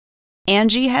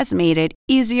Angie has made it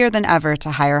easier than ever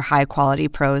to hire high-quality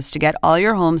pros to get all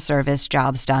your home service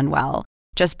jobs done well.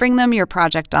 Just bring them your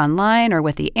project online or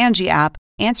with the Angie app,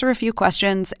 answer a few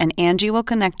questions, and Angie will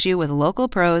connect you with local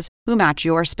pros who match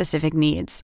your specific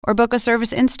needs. Or book a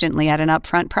service instantly at an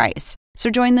upfront price. So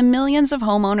join the millions of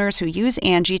homeowners who use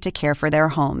Angie to care for their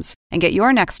homes and get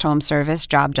your next home service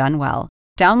job done well.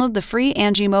 Download the free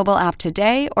Angie mobile app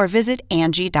today or visit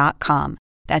Angie.com.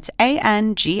 That's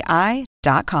ANGI.com.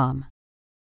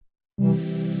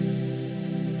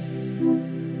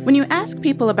 When you ask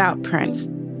people about Prince,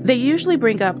 they usually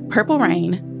bring up Purple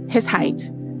Rain, his height,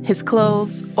 his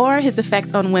clothes, or his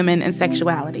effect on women and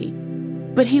sexuality.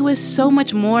 But he was so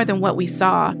much more than what we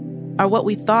saw, or what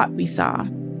we thought we saw.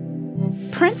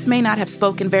 Prince may not have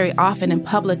spoken very often in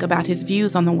public about his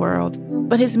views on the world,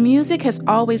 but his music has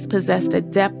always possessed a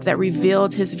depth that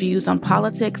revealed his views on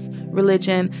politics,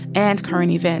 religion, and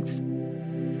current events.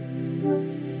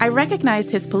 I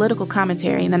recognized his political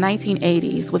commentary in the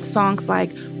 1980s with songs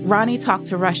like Ronnie Talked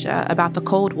to Russia about the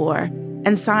Cold War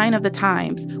and Sign of the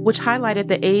Times, which highlighted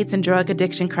the AIDS and drug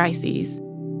addiction crises.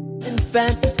 In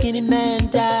France, a skinny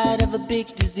man died of a big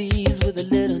disease with a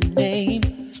little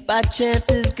name. By chance,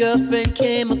 his girlfriend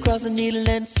came across a needle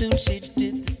and soon she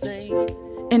did the same.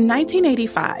 In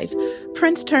 1985,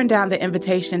 Prince turned down the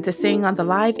invitation to sing on the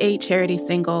Live Aid charity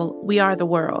single, We Are the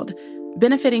World,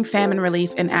 benefiting famine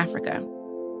relief in Africa.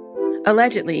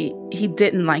 Allegedly, he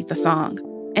didn't like the song,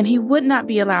 and he would not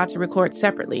be allowed to record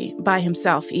separately by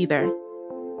himself either.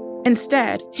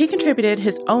 Instead, he contributed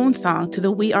his own song to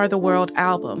the We Are the World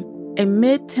album, a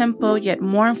mid-tempo yet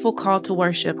mournful call to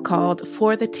worship called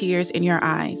For the Tears in Your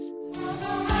Eyes.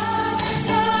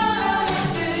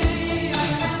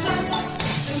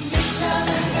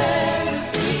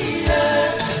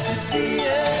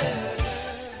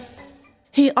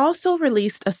 He also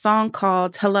released a song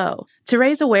called Hello to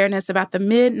raise awareness about the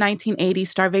mid-1980s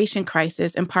starvation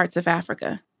crisis in parts of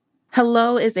Africa.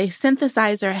 Hello is a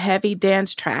synthesizer-heavy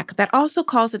dance track that also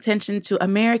calls attention to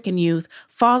American youth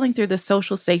falling through the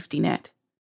social safety net.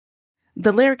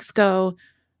 The lyrics go,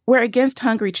 "We're against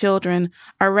hungry children,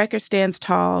 our record stands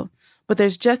tall, but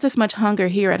there's just as much hunger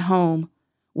here at home.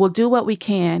 We'll do what we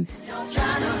can."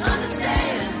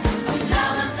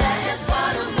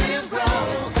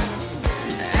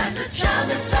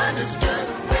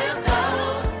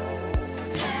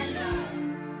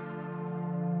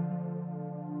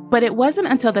 But it wasn't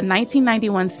until the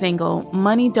 1991 single,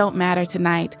 Money Don't Matter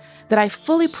Tonight, that I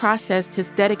fully processed his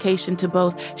dedication to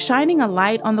both shining a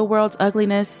light on the world's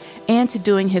ugliness and to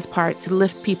doing his part to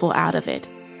lift people out of it.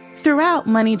 Throughout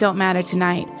Money Don't Matter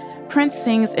Tonight, Prince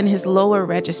sings in his lower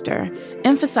register,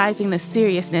 emphasizing the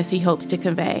seriousness he hopes to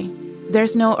convey.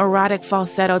 There's no erotic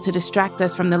falsetto to distract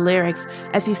us from the lyrics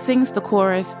as he sings the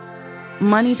chorus,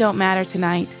 "Money don't matter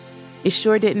tonight. It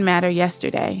sure didn't matter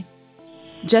yesterday.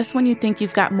 Just when you think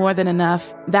you've got more than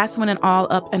enough, that's when it all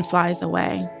up and flies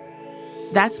away.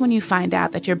 That's when you find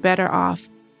out that you're better off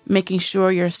making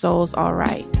sure your soul's all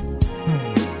right."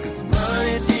 'Cause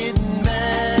money didn't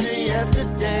matter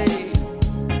yesterday,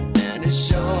 and it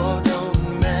sure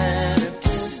don't matter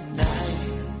tonight.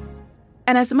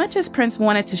 And as much as Prince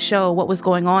wanted to show what was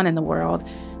going on in the world,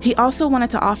 he also wanted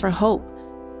to offer hope.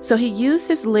 So he used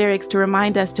his lyrics to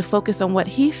remind us to focus on what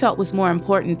he felt was more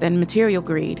important than material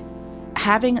greed: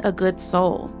 having a good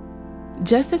soul.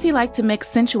 Just as he liked to mix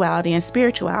sensuality and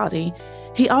spirituality,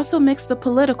 he also mixed the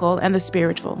political and the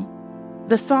spiritual.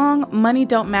 The song Money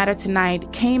Don't Matter Tonight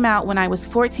came out when I was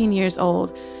 14 years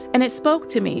old, and it spoke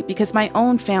to me because my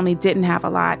own family didn't have a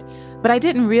lot, but I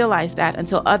didn't realize that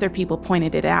until other people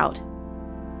pointed it out.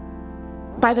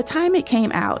 By the time it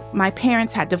came out, my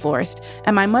parents had divorced,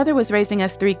 and my mother was raising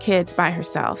us 3 kids by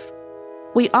herself.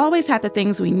 We always had the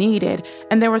things we needed,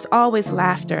 and there was always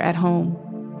laughter at home.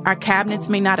 Our cabinets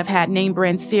may not have had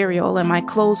name-brand cereal, and my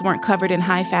clothes weren't covered in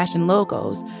high-fashion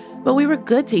logos, but we were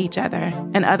good to each other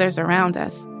and others around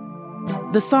us.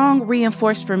 The song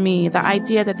reinforced for me the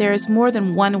idea that there is more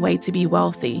than one way to be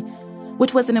wealthy,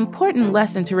 which was an important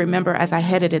lesson to remember as I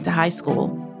headed into high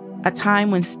school, a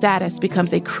time when status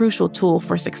becomes a crucial tool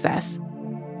for success.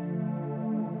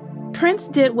 Prince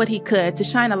did what he could to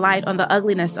shine a light on the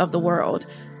ugliness of the world.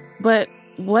 But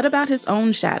what about his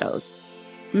own shadows?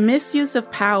 Misuse of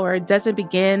power doesn't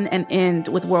begin and end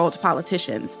with world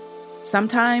politicians.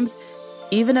 Sometimes,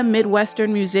 even a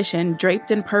Midwestern musician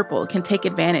draped in purple can take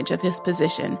advantage of his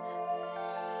position.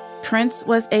 Prince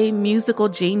was a musical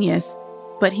genius,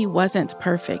 but he wasn't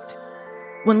perfect.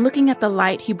 When looking at the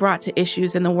light he brought to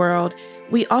issues in the world,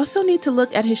 we also need to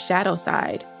look at his shadow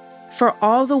side. For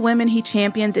all the women he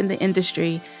championed in the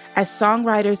industry, as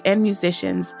songwriters and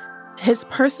musicians, His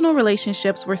personal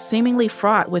relationships were seemingly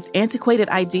fraught with antiquated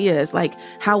ideas like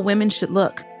how women should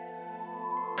look.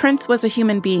 Prince was a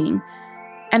human being,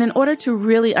 and in order to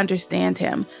really understand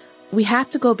him, we have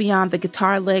to go beyond the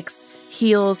guitar licks,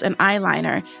 heels, and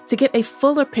eyeliner to get a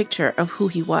fuller picture of who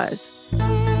he was.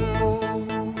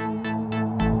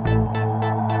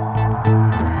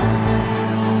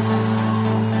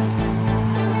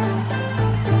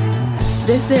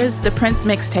 This is the Prince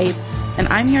Mixtape, and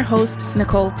I'm your host,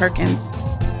 Nicole Perkins.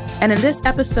 And in this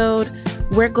episode,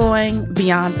 we're going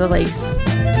beyond the lace.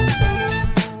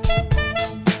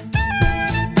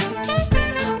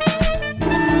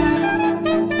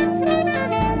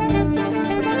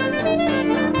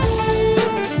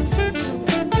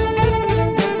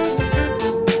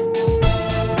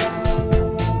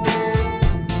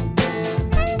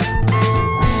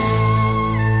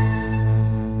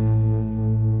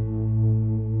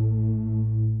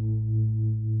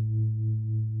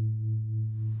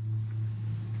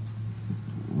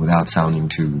 Without sounding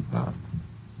too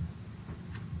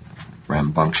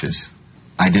rambunctious,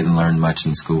 I didn't learn much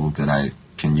in school that I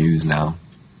can use now.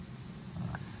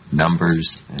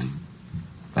 Numbers, and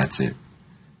that's it.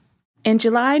 In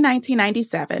July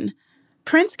 1997,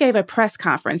 Prince gave a press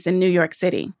conference in New York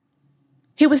City.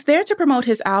 He was there to promote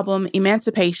his album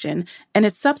Emancipation and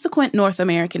its subsequent North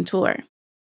American tour.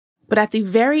 But at the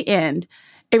very end,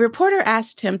 a reporter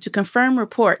asked him to confirm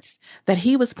reports that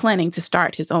he was planning to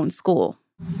start his own school.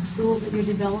 The school that you're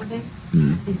developing?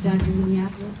 Is that in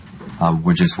Minneapolis?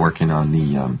 We're just working on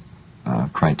the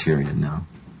criteria now.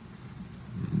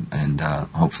 And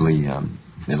hopefully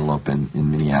it'll open in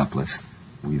Minneapolis.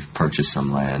 We've purchased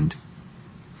some land,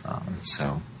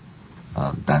 so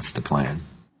that's the plan.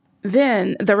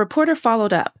 Then the reporter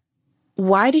followed up.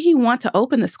 Why did he want to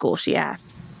open the school, she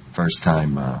asked. First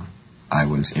time I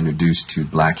was introduced to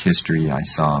Black history, I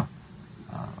saw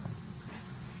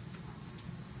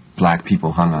Black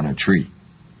people hung on a tree.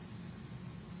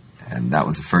 And that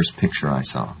was the first picture I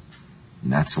saw.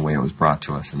 And that's the way it was brought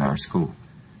to us in our school.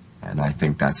 And I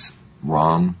think that's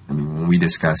wrong. I mean, when we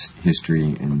discuss history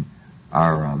in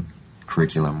our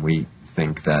curriculum, we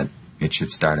think that it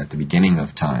should start at the beginning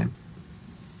of time.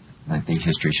 And I think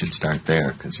history should start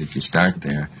there, because if you start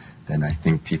there, then I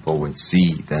think people would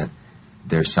see that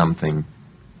there's something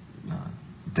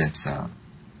that's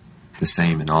the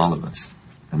same in all of us.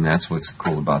 And that's what's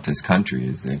cool about this country,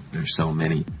 is that there's so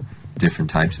many different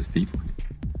types of people.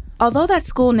 Although that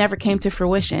school never came to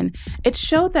fruition, it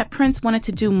showed that Prince wanted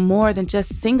to do more than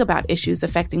just sing about issues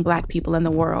affecting Black people in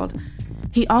the world.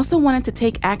 He also wanted to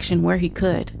take action where he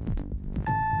could.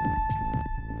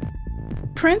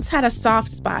 Prince had a soft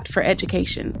spot for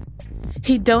education.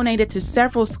 He donated to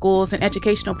several schools and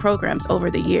educational programs over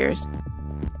the years.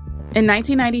 In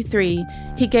 1993,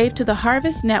 he gave to the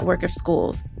Harvest Network of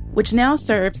Schools, which now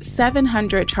serves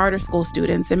 700 charter school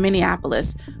students in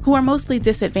Minneapolis who are mostly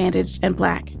disadvantaged and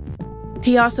Black.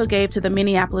 He also gave to the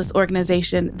Minneapolis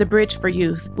organization The Bridge for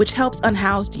Youth, which helps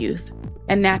unhoused youth.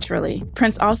 And naturally,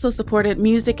 Prince also supported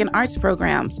music and arts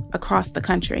programs across the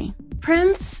country.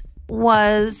 Prince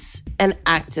was an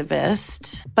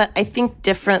activist, but I think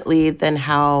differently than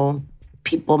how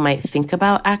people might think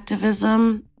about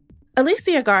activism.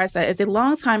 Alicia Garza is a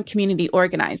longtime community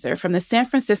organizer from the San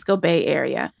Francisco Bay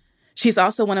Area. She's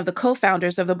also one of the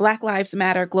co-founders of the Black Lives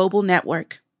Matter Global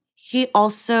Network. He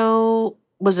also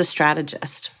was a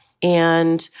strategist.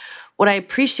 And what I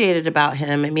appreciated about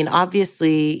him, I mean,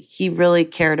 obviously, he really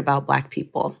cared about Black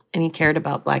people and he cared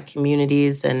about Black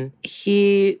communities. And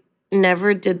he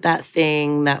never did that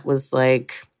thing that was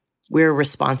like, we're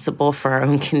responsible for our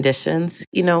own conditions,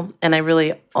 you know? And I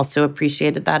really also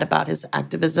appreciated that about his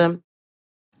activism.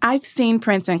 I've seen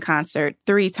Prince in concert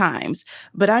 3 times,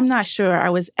 but I'm not sure I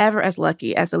was ever as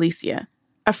lucky as Alicia.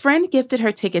 A friend gifted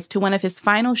her tickets to one of his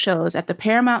final shows at the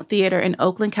Paramount Theater in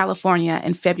Oakland, California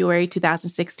in February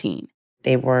 2016.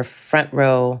 They were front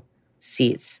row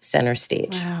seats, center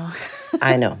stage. Wow.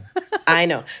 I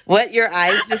know. What your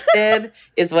eyes just did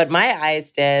is what my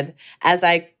eyes did as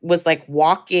I was like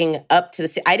walking up to the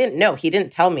seat. I didn't know. He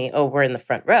didn't tell me, oh, we're in the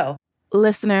front row.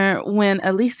 Listener, when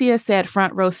Alicia said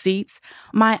front row seats,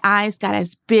 my eyes got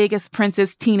as big as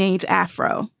Prince's teenage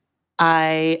afro.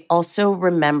 I also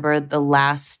remember the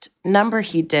last number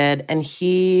he did, and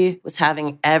he was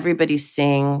having everybody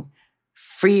sing,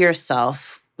 "Free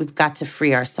yourself. We've got to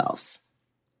free ourselves."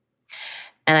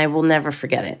 And I will never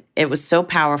forget it. It was so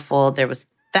powerful. There was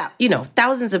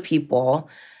thousands of people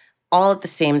all at the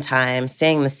same time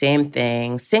saying the same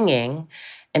thing, singing.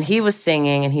 And he was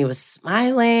singing and he was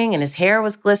smiling and his hair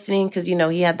was glistening because,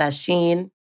 he had that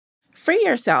sheen. Free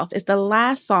Yourself is the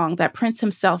last song that Prince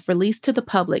himself released to the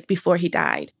public before he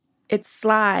died. It's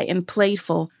sly and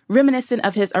playful, reminiscent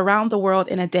of his Around the World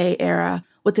in a Day era,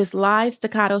 with his live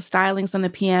staccato stylings on the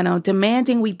piano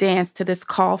demanding we dance to this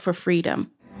call for freedom.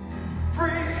 Free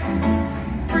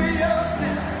yourself.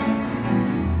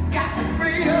 Got to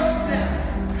free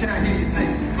yourself. Can I hear you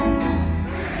sing?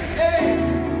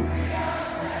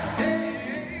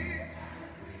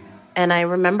 And I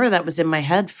remember that was in my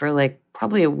head for like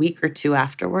probably a week or two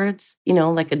afterwards. You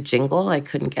know, like a jingle I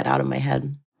couldn't get out of my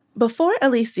head. Before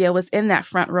Alicia was in that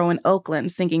front row in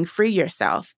Oakland singing Free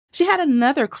Yourself, she had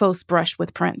another close brush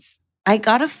with Prince. I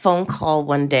got a phone call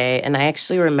one day, and I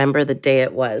actually remember the day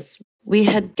it was. We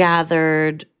had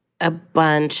gathered a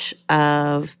bunch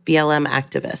of BLM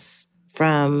activists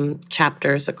from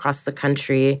chapters across the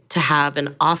country to have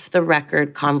an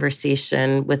off-the-record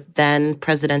conversation with then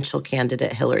presidential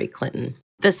candidate Hillary Clinton.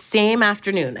 The same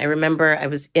afternoon, I remember I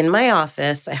was in my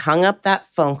office, I hung up that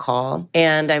phone call,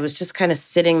 and I was just kind of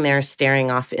sitting there staring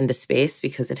off into space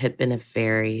because it had been a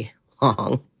very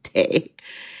long day.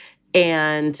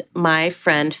 And my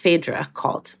friend Phaedra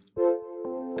called.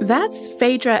 That's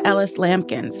Phaedra Ellis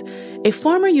Lampkins, a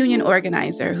former union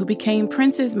organizer who became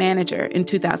Prince's manager in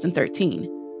 2013.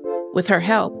 With her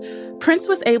help, Prince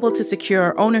was able to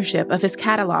secure ownership of his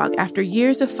catalog after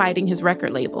years of fighting his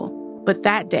record label. But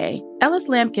that day, Ellis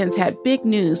Lampkins had big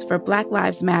news for Black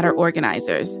Lives Matter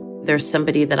organizers. There's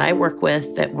somebody that I work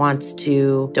with that wants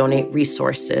to donate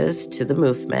resources to the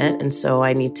movement, and so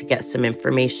I need to get some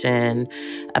information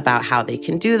about how they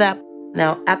can do that.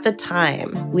 Now, at the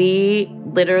time, we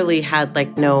literally had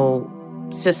like no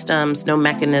systems, no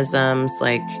mechanisms,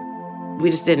 like we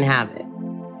just didn't have it.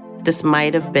 This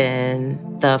might have been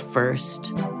the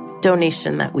first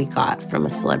donation that we got from a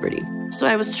celebrity. So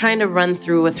I was trying to run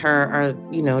through with her our,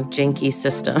 janky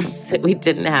systems that we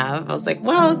didn't have. I was like,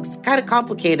 well, it's kind of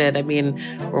complicated. I mean,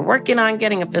 we're working on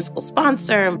getting a fiscal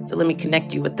sponsor, so let me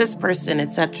connect you with this person,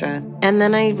 etc. And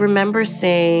then I remember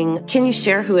saying, can you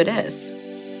share who it is?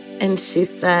 And she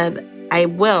said, I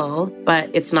will, but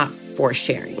it's not for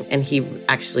sharing. And he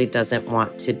actually doesn't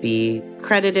want to be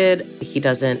credited. He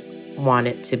doesn't want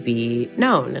it to be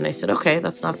known. And I said, okay,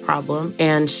 that's not a problem.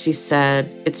 And she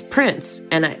said, it's Prince.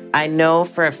 And I know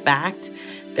for a fact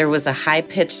there was a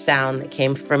high-pitched sound that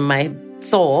came from my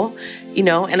soul,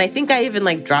 and I think I even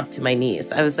dropped to my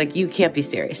knees. I was like, you can't be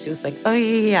serious. She was like, oh,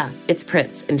 yeah, it's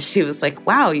Prince. And she was like,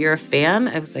 wow, you're a fan?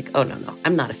 I was like, oh, no,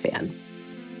 I'm not a fan.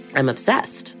 I'm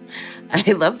obsessed.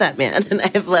 I love that man, and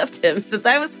I've loved him since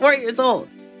I was 4 years old.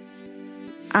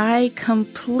 I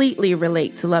completely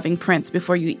relate to loving Prince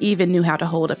before you even knew how to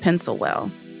hold a pencil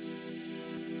well.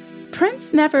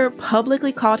 Prince never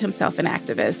publicly called himself an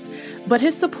activist, but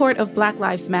his support of Black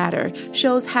Lives Matter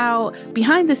shows how,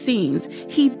 behind the scenes,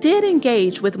 he did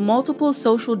engage with multiple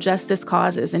social justice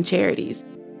causes and charities.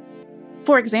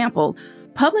 For example,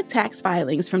 public tax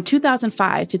filings from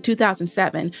 2005 to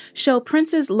 2007 show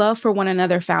Prince's Love for One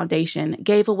Another Foundation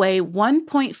gave away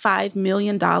 $1.5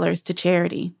 million to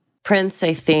charity. Prince,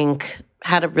 I think,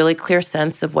 had a really clear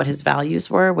sense of what his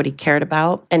values were, what he cared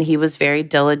about, and he was very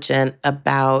diligent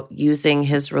about using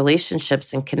his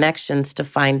relationships and connections to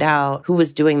find out who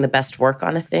was doing the best work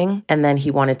on a thing, and then he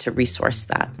wanted to resource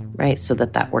that, right, so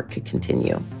that work could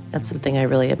continue. That's something I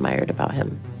really admired about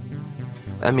him.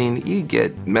 I mean, you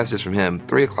get messages from him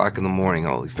 3 o'clock in the morning,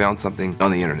 oh, he found something on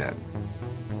the internet.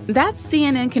 That's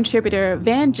CNN contributor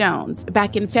Van Jones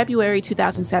back in February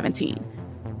 2017.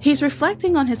 He's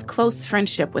reflecting on his close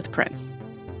friendship with Prince.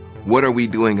 What are we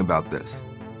doing about this?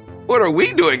 What are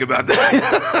we doing about this?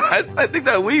 I think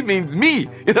that we means me.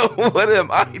 What am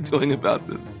I doing about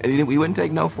this? And we wouldn't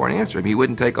take no for an answer. He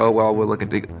wouldn't take, oh, well, we're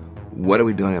looking at what are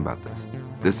we doing about this?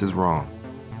 This is wrong.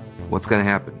 What's going to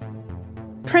happen?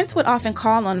 Prince would often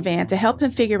call on Van to help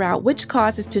him figure out which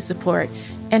causes to support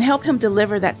and help him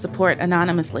deliver that support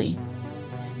anonymously.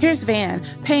 Here's Van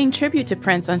paying tribute to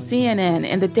Prince on CNN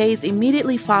in the days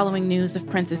immediately following news of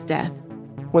Prince's death.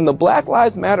 When the Black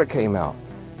Lives Matter came out,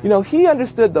 he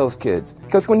understood those kids.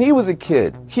 Because when he was a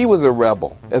kid, he was a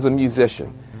rebel as a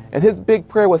musician. And his big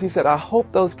prayer was, he said, I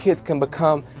hope those kids can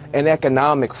become an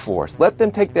economic force. Let them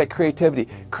take that creativity,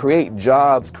 create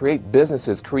jobs, create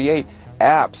businesses, create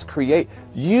apps,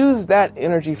 use that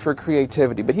energy for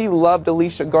creativity. But he loved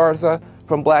Alicia Garza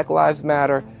from Black Lives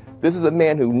Matter. This is a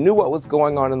man who knew what was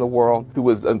going on in the world, who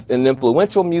was an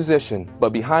influential musician, but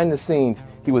behind the scenes,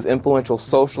 he was influential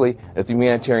socially as a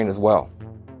humanitarian as well.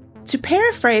 To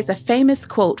paraphrase a famous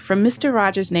quote from Mr.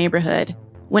 Rogers' Neighborhood,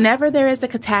 whenever there is a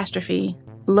catastrophe,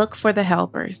 look for the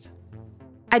helpers.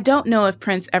 I don't know if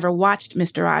Prince ever watched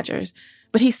Mr. Rogers,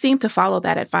 but he seemed to follow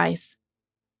that advice.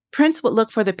 Prince would look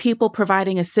for the people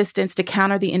providing assistance to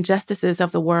counter the injustices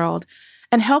of the world,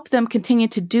 and help them continue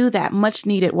to do that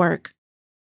much-needed work.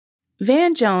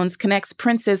 Van Jones connects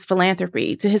Prince's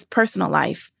philanthropy to his personal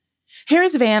life. Here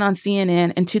is Van on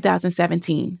CNN in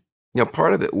 2017.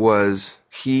 Part of it was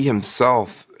he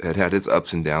himself had his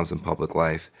ups and downs in public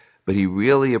life, but he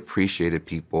really appreciated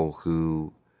people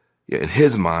who, in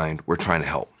his mind, were trying to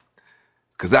help.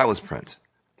 Because that was Prince.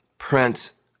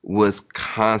 Prince was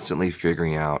constantly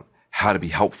figuring out how to be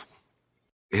helpful.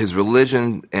 His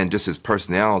religion and just his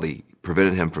personality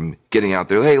prevented him from getting out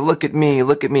there. Hey, look at me,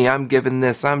 I'm giving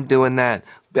this, I'm doing that.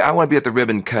 I want to be at the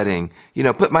ribbon cutting,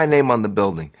 put my name on the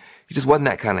building. He just wasn't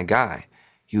that kind of guy.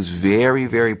 He was very,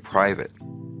 very private.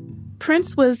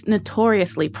 Prince was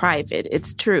notoriously private,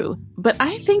 it's true, but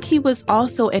I think he was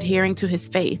also adhering to his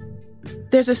faith.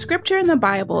 There's a scripture in the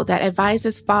Bible that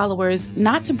advises followers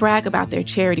not to brag about their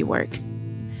charity work.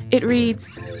 It reads,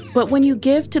 "But when you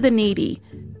give to the needy,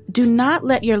 do not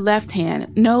let your left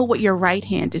hand know what your right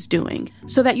hand is doing,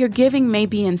 so that your giving may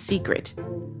be in secret.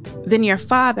 Then your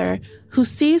Father, who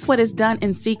sees what is done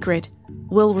in secret,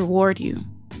 will reward you."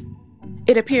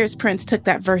 It appears Prince took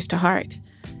that verse to heart.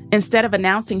 Instead of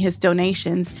announcing his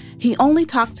donations, he only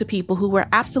talked to people who were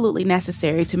absolutely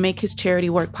necessary to make his charity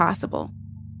work possible.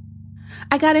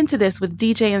 I got into this with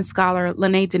DJ and scholar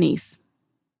Lene Denise.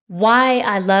 Why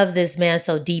I love this man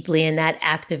so deeply in that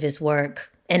activist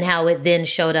work and how it then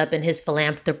showed up in his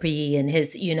philanthropy and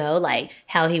his,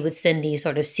 how he would send these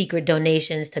sort of secret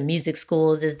donations to music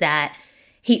schools is that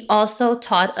he also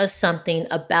taught us something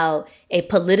about a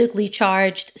politically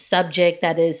charged subject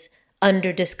that is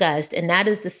under-discussed, and that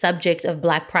is the subject of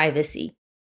Black privacy.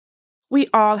 We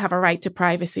all have a right to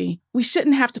privacy. We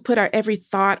shouldn't have to put our every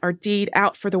thought or deed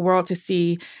out for the world to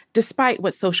see, despite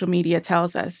what social media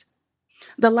tells us.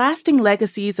 The lasting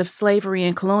legacies of slavery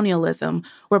and colonialism,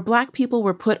 where Black people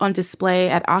were put on display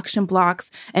at auction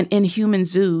blocks and inhuman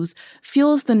zoos,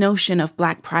 fuels the notion of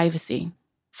Black privacy.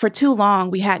 For too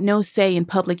long, we had no say in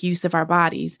public use of our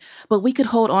bodies, but we could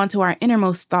hold on to our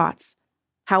innermost thoughts.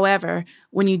 However,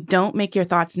 when you don't make your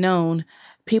thoughts known,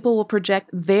 people will project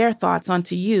their thoughts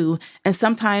onto you and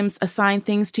sometimes assign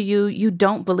things to you you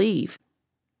don't believe.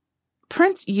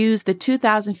 Prince used the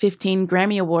 2015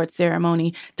 Grammy Awards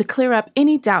ceremony to clear up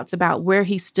any doubts about where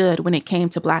he stood when it came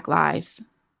to Black lives.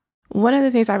 One of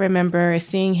the things I remember is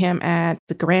seeing him at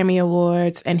the Grammy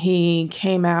Awards, and he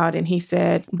came out and he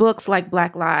said, books like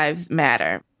Black Lives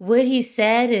Matter. What he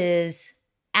said is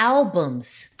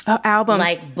albums. Oh, albums.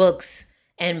 Like books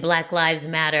and Black Lives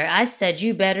Matter. I said,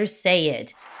 you better say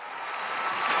it.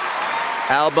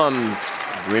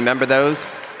 Albums. Remember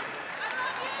those?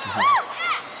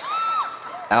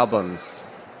 Albums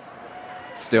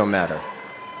still matter.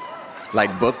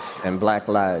 Like books and Black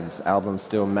lives, albums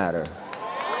still matter.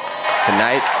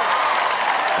 Tonight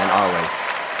and always.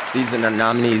 These are the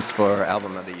nominees for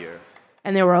Album of the Year.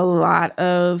 And there were a lot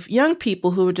of young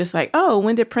people who were just like, oh,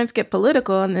 when did Prince get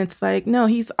political? And it's like, no,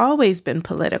 he's always been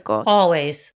political.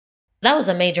 Always. That was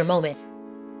a major moment.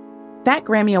 That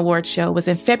Grammy Awards show was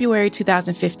in February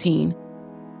 2015.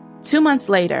 2 months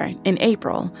later, in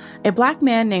April, a Black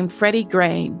man named Freddie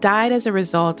Gray died as a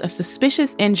result of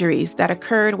suspicious injuries that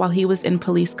occurred while he was in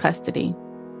police custody.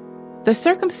 The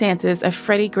circumstances of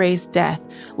Freddie Gray's death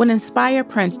would inspire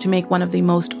Prince to make one of the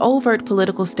most overt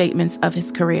political statements of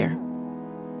his career.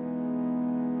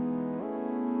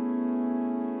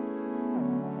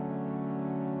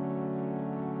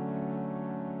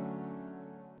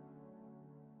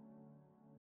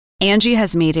 Angie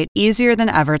has made it easier than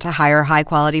ever to hire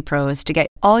high-quality pros to get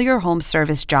all your home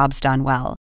service jobs done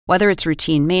well. Whether it's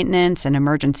routine maintenance, an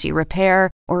emergency repair,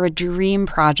 or a dream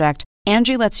project,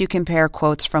 Angie lets you compare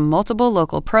quotes from multiple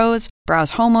local pros,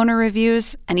 browse homeowner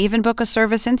reviews, and even book a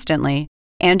service instantly.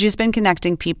 Angie's been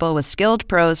connecting people with skilled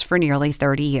pros for nearly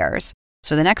 30 years.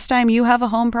 So the next time you have a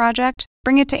home project,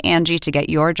 bring it to Angie to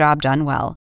get your job done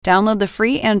well. Download the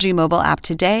free Angie mobile app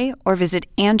today or visit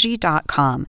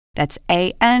Angie.com. That's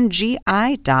ANGI.com.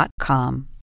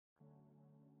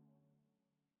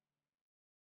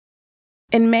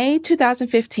 In May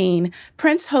 2015,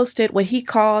 Prince hosted what he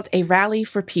called a rally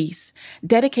for peace,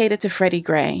 dedicated to Freddie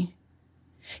Gray.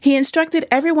 He instructed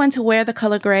everyone to wear the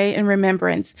color gray in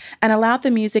remembrance and allowed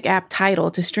the music app Tidal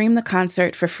to stream the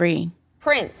concert for free.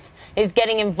 Prince is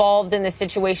getting involved in the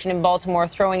situation in Baltimore,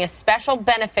 throwing a special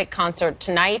benefit concert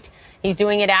tonight. He's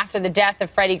doing it after the death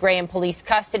of Freddie Gray in police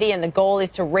custody, and the goal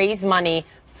is to raise money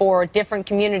for different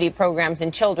community programs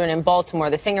and children in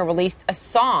Baltimore. The singer released a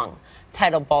song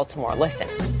titled Baltimore. Listen.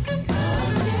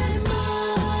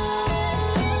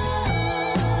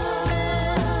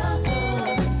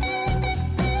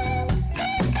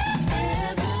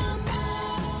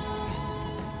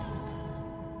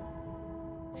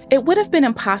 It would have been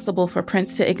impossible for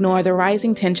Prince to ignore the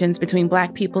rising tensions between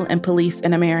Black people and police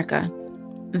in America.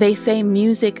 They say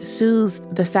music soothes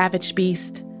the savage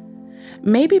beast.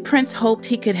 Maybe Prince hoped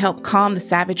he could help calm the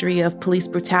savagery of police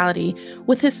brutality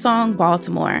with his song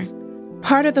Baltimore.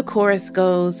 Part of the chorus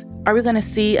goes, "Are we gonna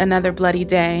see another bloody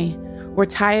day? We're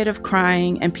tired of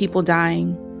crying and people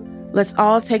dying. Let's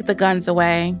all take the guns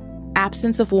away.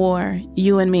 Absence of war,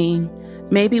 you and me.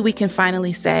 Maybe we can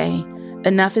finally say,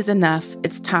 enough is enough,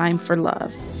 it's time for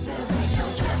love."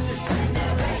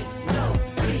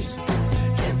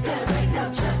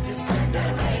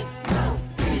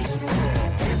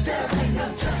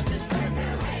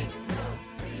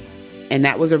 And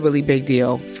that was a really big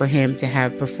deal for him to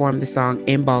have performed the song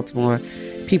in Baltimore.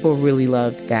 People really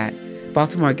loved that.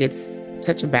 Baltimore gets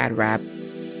such a bad rap.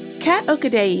 Kat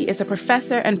Okadei is a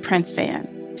professor and Prince fan.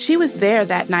 She was there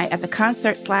that night at the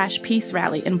concert/peace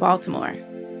rally in Baltimore.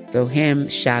 So him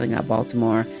shouting out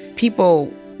Baltimore, people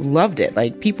loved it.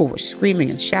 Like, people were screaming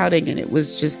and shouting, and it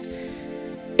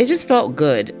just felt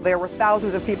good. There were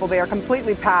thousands of people there,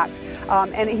 completely packed.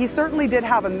 And he certainly did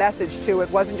have a message, too. It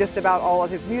wasn't just about all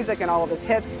of his music and all of his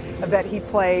hits that he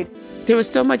played. There was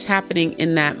so much happening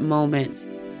in that moment.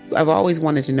 I've always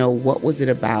wanted to know, what was it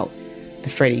about the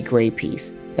Freddie Gray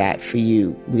piece that for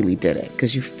you really did it?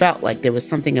 Because you felt like there was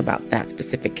something about that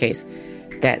specific case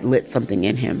that lit something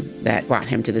in him, that brought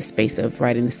him to the space of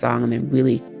writing the song and then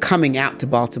really coming out to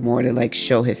Baltimore to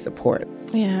show his support.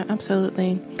 Yeah,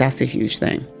 absolutely. That's a huge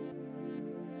thing.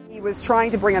 He was trying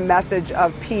to bring a message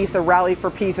of peace, a rally for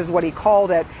peace is what he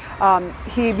called it.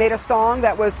 He made a song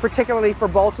that was particularly for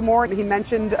Baltimore. He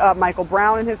mentioned Michael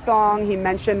Brown in his song. He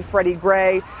mentioned Freddie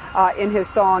Gray in his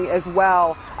song as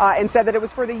well, and said that it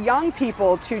was for the young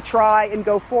people to try and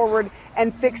go forward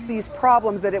and fix these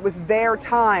problems, that it was their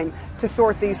time to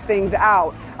sort these things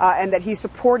out, and that he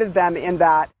supported them in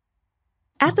that.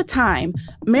 At the time,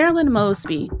 Marilyn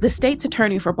Mosby, the state's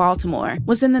attorney for Baltimore,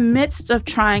 was in the midst of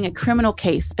trying a criminal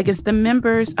case against the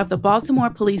members of the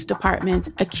Baltimore Police Department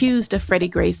accused of Freddie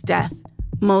Gray's death.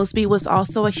 Mosby was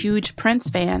also a huge Prince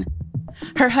fan.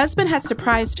 Her husband had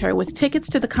surprised her with tickets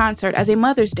to the concert as a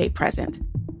Mother's Day present.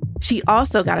 She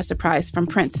also got a surprise from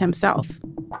Prince himself.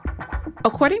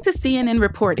 According to CNN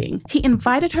reporting, he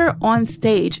invited her on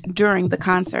stage during the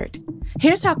concert.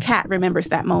 Here's how Kat remembers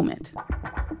that moment.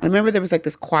 I remember there was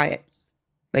this quiet.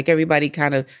 Everybody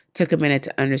kind of took a minute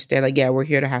to understand, yeah, we're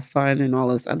here to have fun and all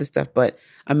this other stuff, but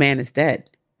a man is dead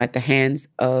at the hands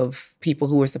of people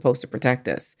who were supposed to protect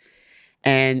us.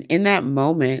 And in that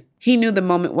moment, he knew the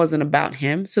moment wasn't about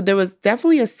him. So there was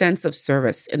definitely a sense of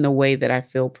service in the way that I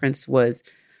feel Prince was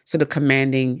sort of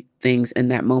commanding things in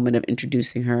that moment of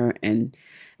introducing her and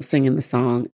singing the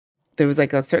song. There was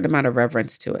a certain amount of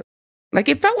reverence to it.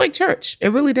 It felt like church. It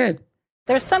really did.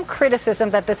 There's some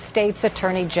criticism that the state's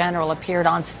attorney general appeared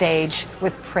on stage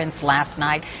with Prince last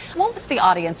night. What was the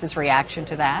audience's reaction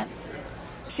to that?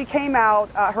 She came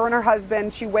out, her and her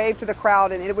husband, she waved to the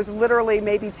crowd, and it was literally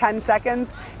maybe 10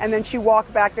 seconds, and then she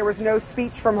walked back. There was no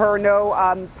speech from her,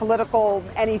 no political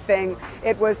anything.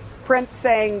 It was Prince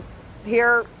saying,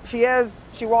 here she is,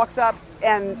 she walks up,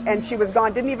 and she was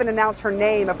gone. Didn't even announce her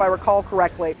name, if I recall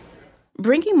correctly.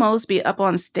 Bringing Mosby up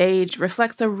on stage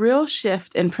reflects a real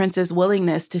shift in Prince's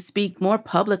willingness to speak more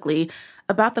publicly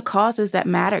about the causes that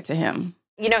matter to him.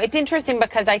 You know, it's interesting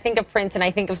because I think of Prince and I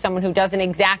think of someone who doesn't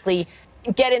exactly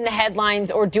get in the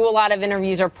headlines or do a lot of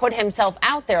interviews or put himself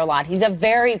out there a lot. He's a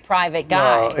very private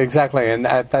guy. Well, exactly. And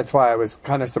that's why I was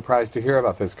kind of surprised to hear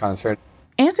about this concert.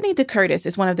 Anthony DeCurtis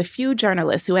is one of the few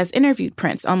journalists who has interviewed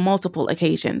Prince on multiple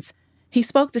occasions. He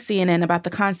spoke to CNN about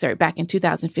the concert back in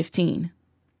 2015.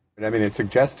 I mean, it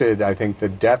suggested, I think, the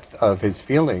depth of his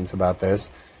feelings about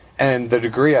this and the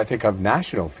degree, I think, of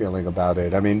national feeling about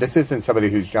it. I mean, this isn't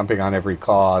somebody who's jumping on every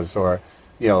cause or,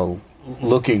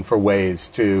 looking for ways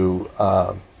to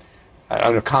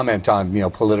comment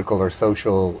on, political or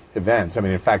social events. I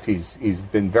mean, in fact, he's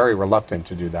been very reluctant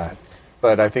to do that.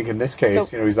 But I think in this case,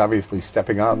 he's obviously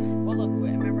stepping up. Well, look,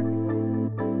 remember.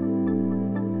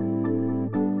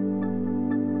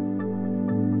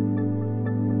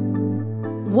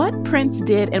 What Prince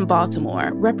did in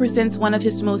Baltimore represents one of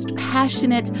his most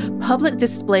passionate public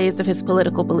displays of his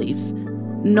political beliefs.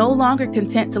 No longer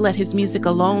content to let his music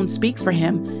alone speak for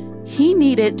him, he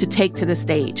needed to take to the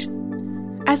stage.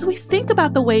 As we think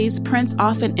about the ways Prince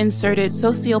often inserted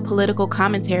socio-political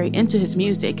commentary into his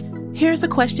music, here's a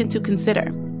question to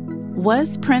consider.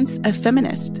 Was Prince a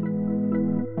feminist?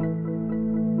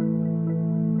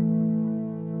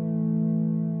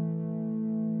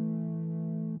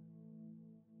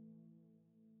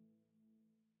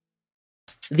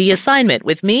 The Assignment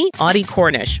with me, Audie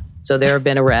Cornish. So there have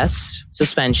been arrests,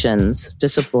 suspensions,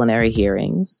 disciplinary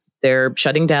hearings. They're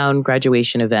shutting down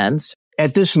graduation events.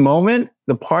 At this moment,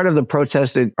 the part of the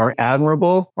protests that are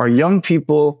admirable are young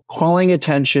people calling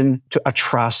attention to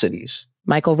atrocities.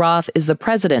 Michael Roth is the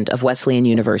president of Wesleyan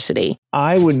University.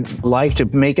 I would like to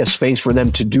make a space for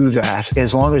them to do that,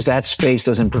 as long as that space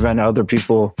doesn't prevent other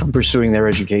people from pursuing their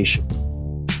education.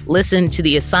 Listen to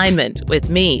The Assignment with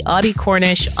me, Audie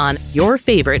Cornish, on your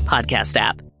favorite podcast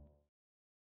app.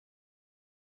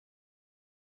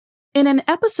 In an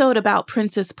episode about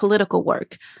Prince's political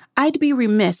work, I'd be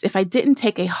remiss if I didn't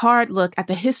take a hard look at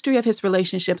the history of his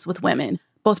relationships with women,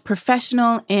 both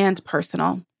professional and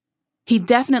personal. He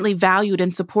definitely valued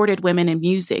and supported women in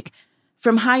music,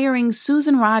 from hiring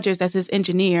Susan Rogers as his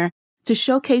engineer to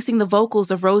showcasing the vocals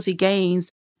of Rosie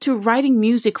Gaines to writing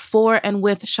music for and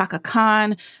with Chaka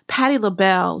Khan, Patti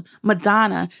LaBelle,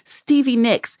 Madonna, Stevie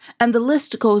Nicks, and the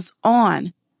list goes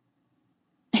on.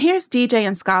 Here's DJ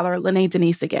and scholar Lene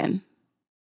Denise again.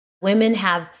 Women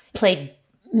have played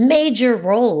major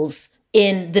roles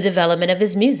in the development of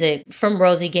his music, from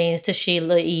Rosie Gaines to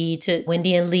Sheila E. to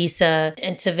Wendy and Lisa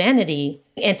and to Vanity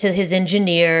and to his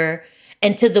engineer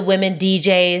and to the women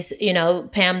DJs, you know,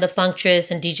 Pam the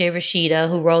Funktress and DJ Rashida,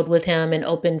 who rode with him and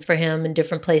opened for him in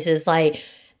different places. Like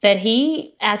that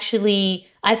he actually,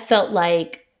 I felt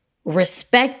like,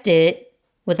 respected,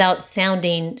 without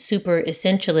sounding super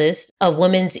essentialist, a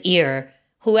woman's ear.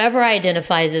 Whoever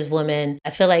identifies as woman,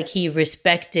 I feel like he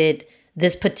respected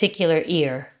this particular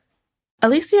ear.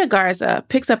 Alicia Garza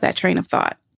picks up that train of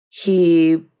thought.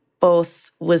 He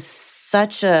both was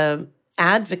such a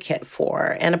advocate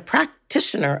for and a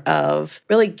practitioner of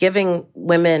really giving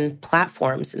women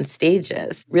platforms and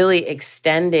stages, really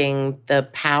extending the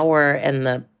power and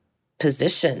the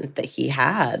position that he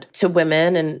had to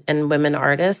women and women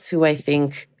artists who I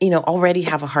think, you know, already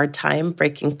have a hard time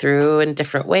breaking through in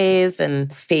different ways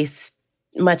and face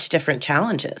much different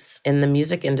challenges in the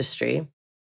music industry.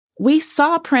 We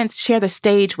saw Prince share the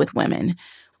stage with women.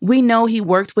 We know he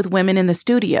worked with women in the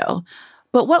studio,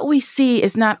 but what we see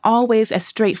is not always as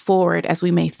straightforward as we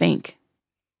may think.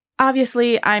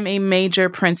 Obviously, I'm a major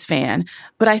Prince fan,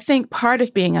 but I think part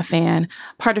of being a fan,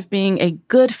 part of being a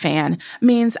good fan,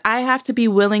 means I have to be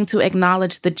willing to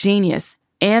acknowledge the genius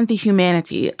and the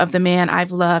humanity of the man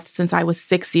I've loved since I was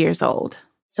 6 years old.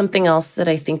 Something else that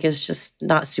I think is just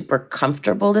not super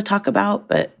comfortable to talk about,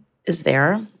 but is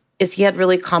there, is he had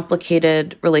really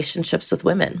complicated relationships with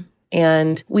women.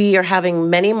 And we are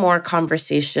having many more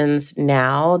conversations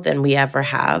now than we ever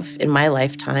have in my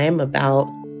lifetime about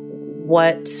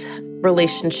what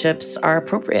relationships are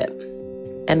appropriate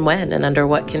and when and under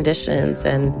what conditions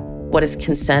and what does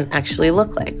consent actually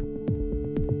look like.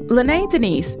 Lene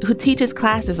Denise, who teaches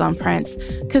classes on Prince,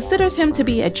 considers him to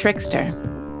be a trickster.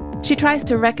 She tries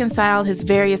to reconcile his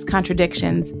various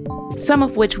contradictions, some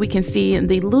of which we can see in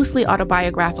the loosely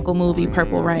autobiographical movie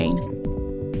Purple Rain.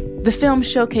 The film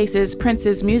showcases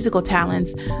Prince's musical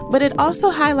talents, but it also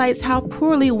highlights how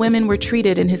poorly women were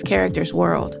treated in his character's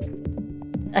world.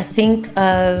 I think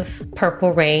of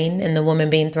Purple Rain and the woman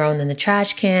being thrown in the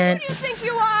trash can. Who do you think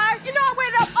you are? You know I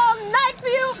waited up all night for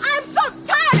you. I'm so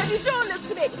tired of you doing this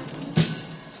to me.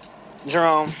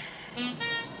 Jerome.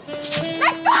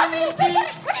 Let go of me! You think that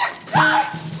it's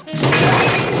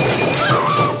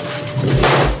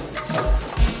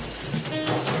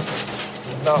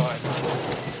Lord,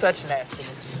 such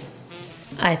nastiness.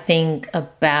 I think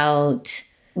about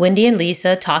Wendy and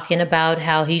Lisa talking about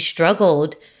how he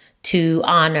struggled to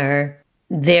honor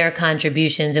their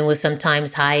contributions and would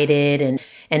sometimes hide it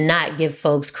and not give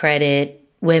folks credit,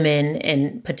 women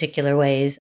in particular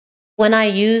ways. When I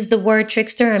use the word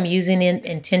trickster, I'm using it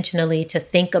intentionally to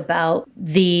think about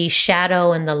the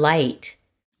shadow and the light.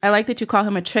 I like that you call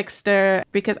him a trickster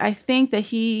because I think that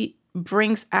he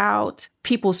brings out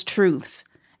people's truths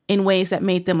in ways that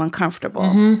made them uncomfortable.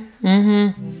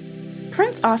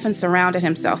 Prince often surrounded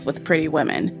himself with pretty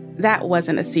women. That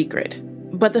wasn't a secret.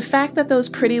 But the fact that those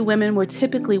pretty women were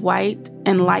typically white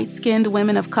and light-skinned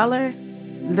women of color,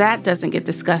 that doesn't get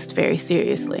discussed very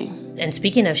seriously. And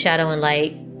speaking of shadow and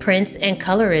light, Prince and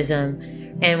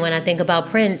colorism. And when I think about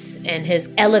Prince and his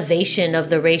elevation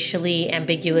of the racially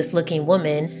ambiguous looking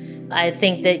woman, I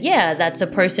think that, yeah, that's a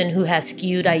person who has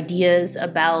skewed ideas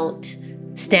about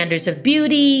standards of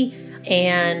beauty.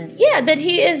 And yeah, that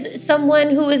he is someone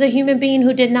who is a human being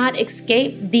who did not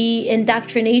escape the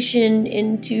indoctrination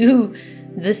into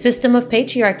the system of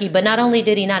patriarchy. But not only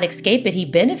did he not escape it, he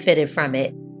benefited from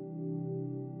it.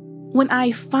 When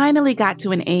I finally got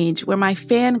to an age where my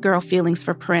fangirl feelings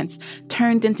for Prince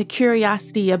turned into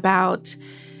curiosity about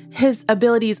his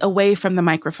abilities away from the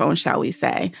microphone, shall we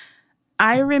say,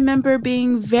 I remember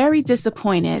being very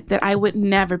disappointed that I would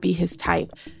never be his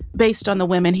type, based on the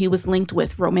women he was linked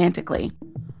with romantically.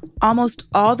 Almost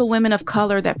all the women of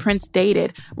color that Prince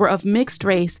dated were of mixed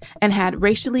race and had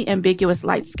racially ambiguous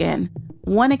light skin,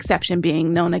 one exception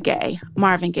being Nona Gay,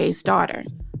 Marvin Gaye's daughter.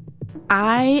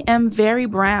 I am very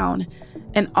brown,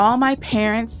 and all my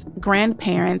parents,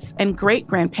 grandparents, and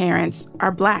great-grandparents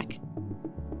are Black.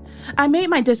 I made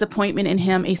my disappointment in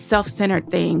him a self-centered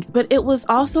thing, but it was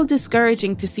also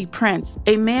discouraging to see Prince,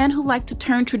 a man who liked to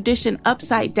turn tradition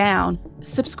upside down,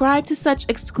 subscribe to such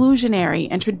exclusionary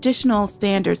and traditional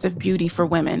standards of beauty for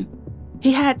women.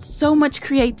 He had so much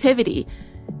creativity,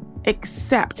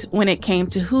 except when it came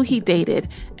to who he dated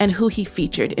and who he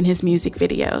featured in his music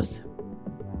videos.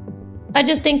 I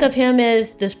just think of him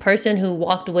as this person who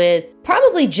walked with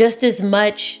probably just as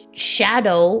much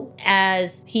shadow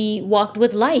as he walked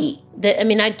with light.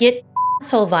 I get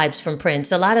asshole vibes from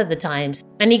Prince a lot of the times.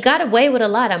 And he got away with a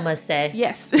lot, I must say.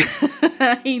 Yes,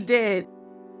 he did.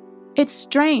 It's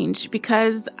strange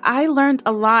because I learned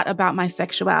a lot about my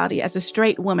sexuality as a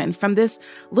straight woman from this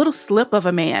little slip of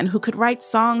a man who could write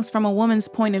songs from a woman's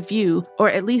point of view, or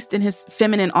at least in his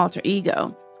feminine alter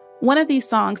ego. One of these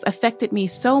songs affected me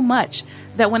so much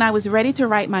that when I was ready to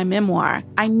write my memoir,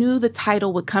 I knew the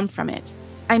title would come from it.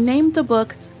 I named the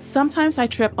book Sometimes I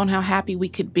Trip on How Happy We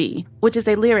Could Be, which is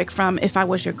a lyric from If I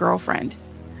Was Your Girlfriend.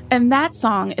 And that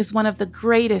song is one of the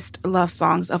greatest love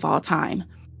songs of all time.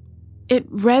 It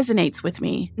resonates with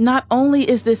me. Not only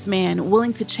is this man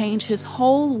willing to change his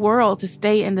whole world to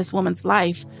stay in this woman's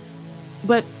life,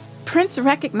 but Prince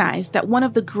recognized that one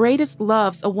of the greatest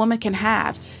loves a woman can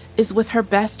have is with her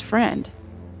best friend.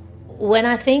 When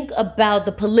I think about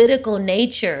the political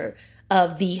nature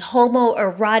of the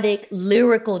homoerotic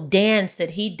lyrical dance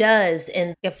that he does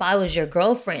in If I Was Your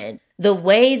Girlfriend, the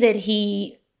way that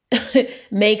he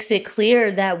makes it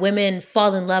clear that women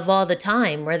fall in love all the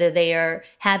time, whether they are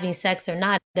having sex or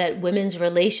not, that women's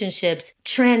relationships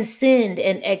transcend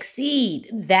and exceed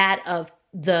that of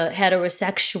the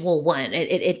heterosexual one.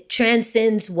 It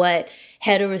transcends what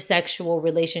heterosexual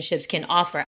relationships can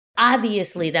offer.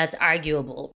 Obviously, that's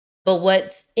arguable. But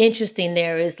what's interesting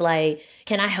there is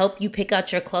can I help you pick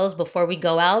out your clothes before we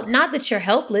go out? Not that you're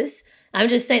helpless. I'm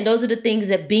just saying those are the things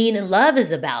that being in love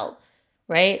is about,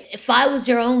 right? If I was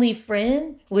your only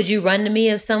friend, would you run to me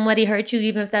if somebody hurt you,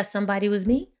 even if that somebody was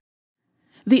me?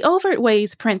 The overt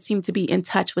ways Prince seemed to be in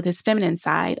touch with his feminine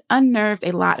side unnerved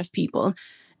a lot of people,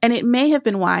 and it may have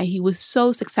been why he was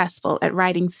so successful at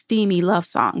writing steamy love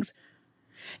songs.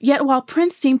 Yet while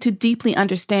Prince seemed to deeply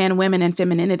understand women and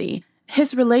femininity,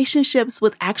 his relationships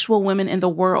with actual women in the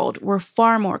world were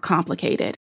far more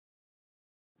complicated.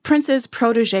 Prince's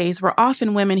protégés were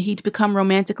often women he'd become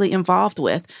romantically involved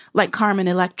with, like Carmen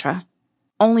Electra.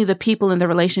 Only the people in the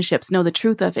relationships know the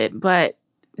truth of it, but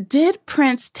did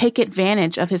Prince take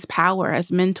advantage of his power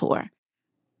as mentor?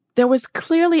 There was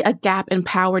clearly a gap in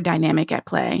power dynamic at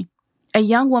play. A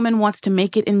young woman wants to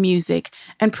make it in music,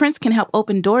 and Prince can help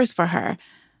open doors for her.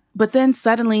 But then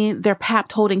suddenly they're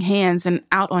papped holding hands and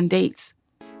out on dates.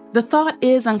 The thought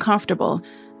is uncomfortable,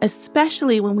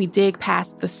 especially when we dig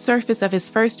past the surface of his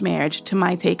first marriage to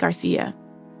Mayte Garcia.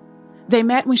 They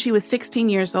met when she was 16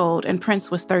 years old and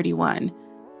Prince was 31.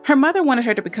 Her mother wanted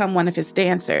her to become one of his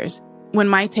dancers. When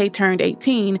Mayte turned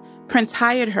 18, Prince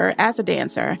hired her as a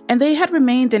dancer, and they had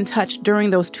remained in touch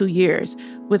during those 2 years,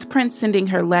 with Prince sending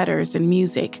her letters and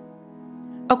music.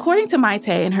 According to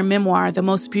Mayte in her memoir, The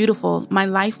Most Beautiful, My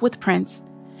Life with Prince,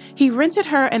 he rented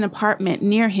her an apartment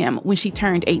near him when she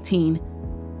turned 18.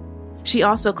 She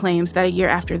also claims that a year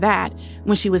after that,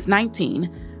 when she was 19,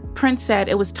 Prince said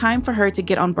it was time for her to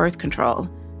get on birth control,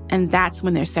 and that's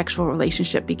when their sexual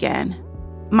relationship began.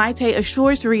 Mayte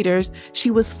assures readers she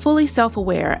was fully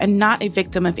self-aware and not a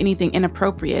victim of anything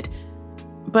inappropriate.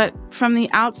 But from the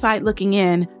outside looking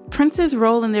in, Prince's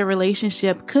role in their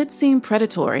relationship could seem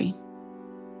predatory.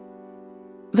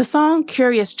 The song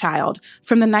Curious Child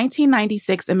from the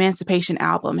 1996 Emancipation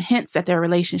album hints at their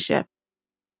relationship.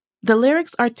 The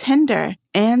lyrics are tender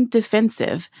and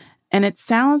defensive, and it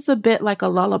sounds a bit like a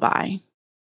lullaby.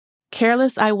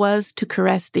 Careless I was to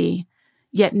caress thee,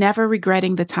 yet never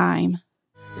regretting the time.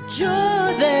 The joy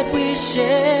that we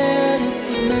shared, it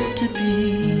was meant to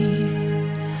be,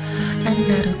 and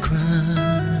not a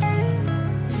crime.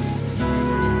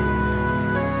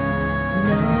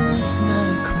 No, it's not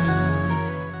a crime.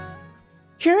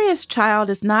 Curious Child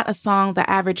is not a song the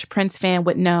average Prince fan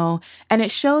would know, and it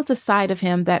shows a side of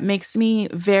him that makes me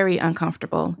very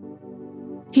uncomfortable.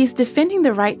 He's defending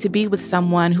the right to be with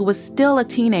someone who was still a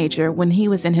teenager when he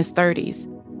was in his 30s.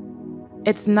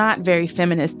 It's not very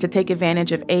feminist to take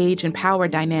advantage of age and power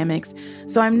dynamics,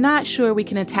 so I'm not sure we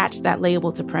can attach that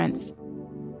label to Prince.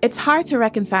 It's hard to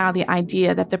reconcile the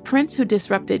idea that the Prince who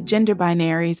disrupted gender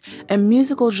binaries and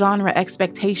musical genre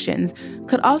expectations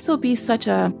could also be such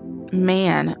a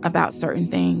man about certain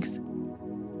things.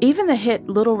 Even the hit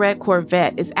Little Red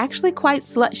Corvette is actually quite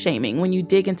slut-shaming when you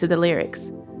dig into the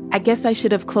lyrics. I guess I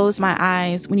should have closed my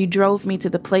eyes when you drove me to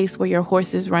the place where your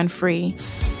horses run free. I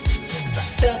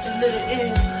felt a little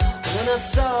ill when I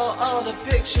saw all the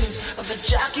pictures of the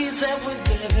jockeys that were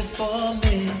there before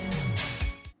me.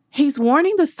 He's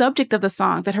warning the subject of the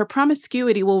song that her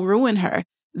promiscuity will ruin her,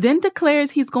 then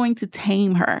declares he's going to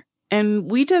tame her. And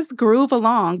we just groove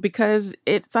along because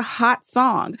it's a hot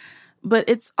song. But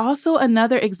it's also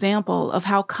another example of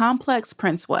how complex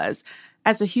Prince was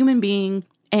as a human being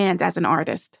and as an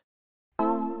artist.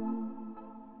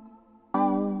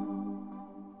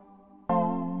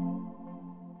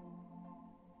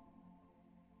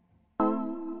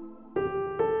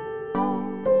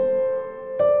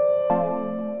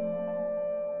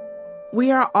 We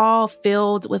are all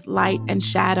filled with light and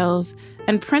shadows,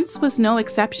 and Prince was no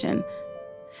exception.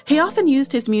 He often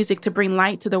used his music to bring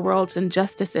light to the world's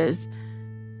injustices.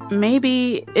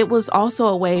 Maybe it was also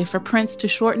a way for Prince to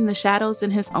shorten the shadows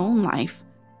in his own life.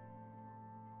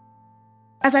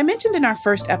 As I mentioned in our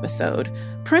first episode,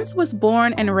 Prince was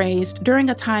born and raised during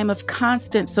a time of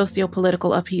constant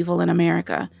socio-political upheaval in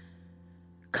America.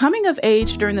 Coming of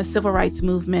age during the Civil Rights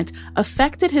Movement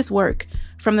affected his work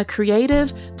from the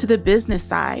creative to the business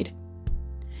side.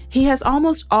 He has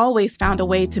almost always found a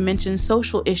way to mention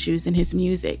social issues in his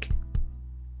music.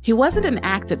 He wasn't an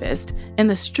activist in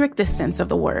the strictest sense of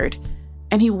the word,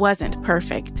 and he wasn't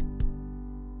perfect.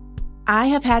 I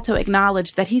have had to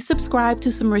acknowledge that he subscribed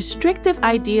to some restrictive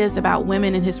ideas about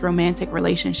women in his romantic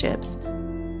relationships.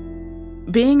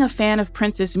 Being a fan of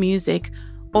Prince's music,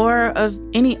 or of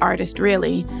any artist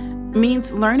really,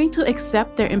 means learning to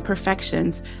accept their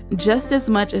imperfections just as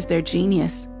much as their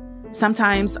genius.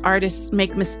 Sometimes artists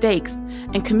make mistakes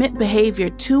and commit behavior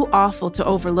too awful to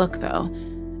overlook, though,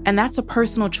 and that's a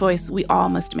personal choice we all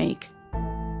must make.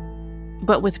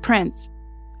 But with Prince,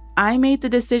 I made the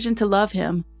decision to love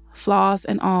him, flaws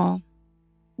and all.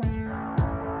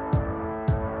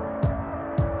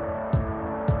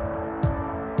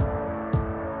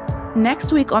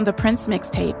 Next week on the Prince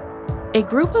Mixtape, a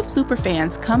group of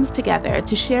superfans comes together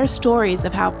to share stories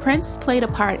of how Prince played a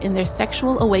part in their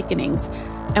sexual awakenings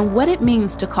and what it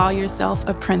means to call yourself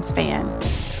a Prince fan.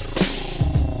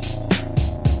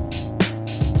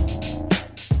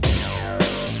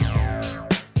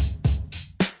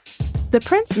 The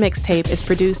Prince Mixtape is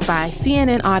produced by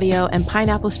CNN Audio and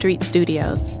Pineapple Street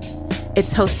Studios.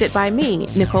 It's hosted by me,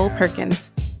 Nicole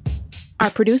Perkins. Our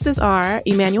producers are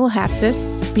Emmanuel Hapsis,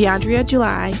 Biandria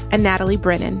July, and Natalie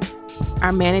Brennan.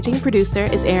 Our managing producer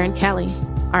is Aaron Kelly.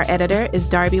 Our editor is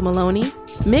Darby Maloney.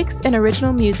 Mix and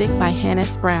original music by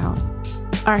Hannes Brown.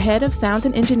 Our head of sound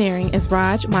and engineering is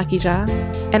Raj Makija,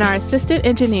 and our assistant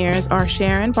engineers are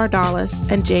Sharon Bardalis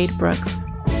and Jade Brooks.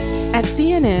 At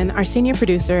CNN, our senior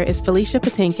producer is Felicia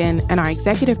Patinkin, and our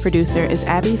executive producer is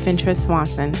Abby Fentress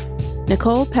Swanson.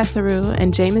 Nicole Pesaru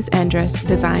and Jameis Andrus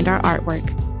designed our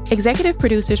artwork. Executive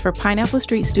producers for Pineapple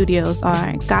Street Studios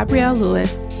are Gabrielle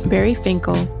Lewis, Barry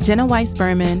Finkel, Jenna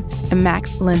Weiss-Berman, and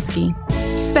Max Linsky.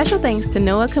 Special thanks to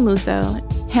Noah Camuso,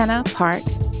 Hannah Park,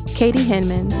 Katie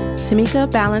Hinman, Tamika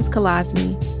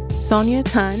Balance-Kalazny, Sonia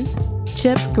Tun,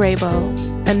 Chip Grabo,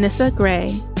 Anissa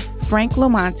Gray, Frank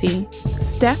Lomonti,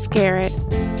 Steph Garrett,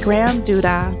 Graham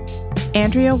Duda,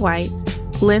 Andrea White,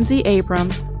 Lindsay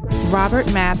Abrams,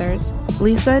 Robert Mathers,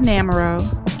 Lisa Namaro,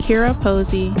 Kira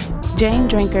Posey, Jane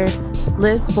Drinkard,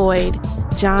 Liz Boyd,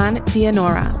 John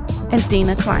Dianora, and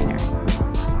Dina Kleiner.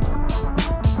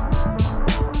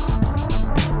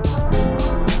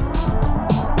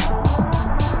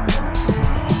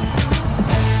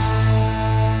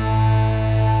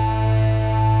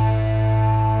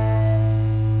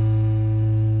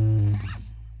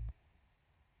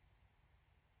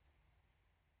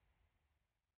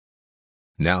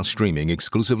 Now streaming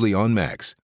exclusively on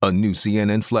Max, a new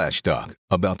CNN flash doc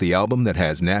about the album that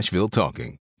has Nashville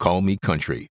talking, Call Me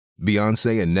Country,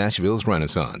 Beyoncé and Nashville's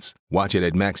Renaissance. Watch it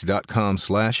at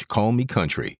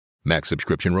max.com/callmecountry. Max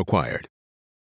subscription required.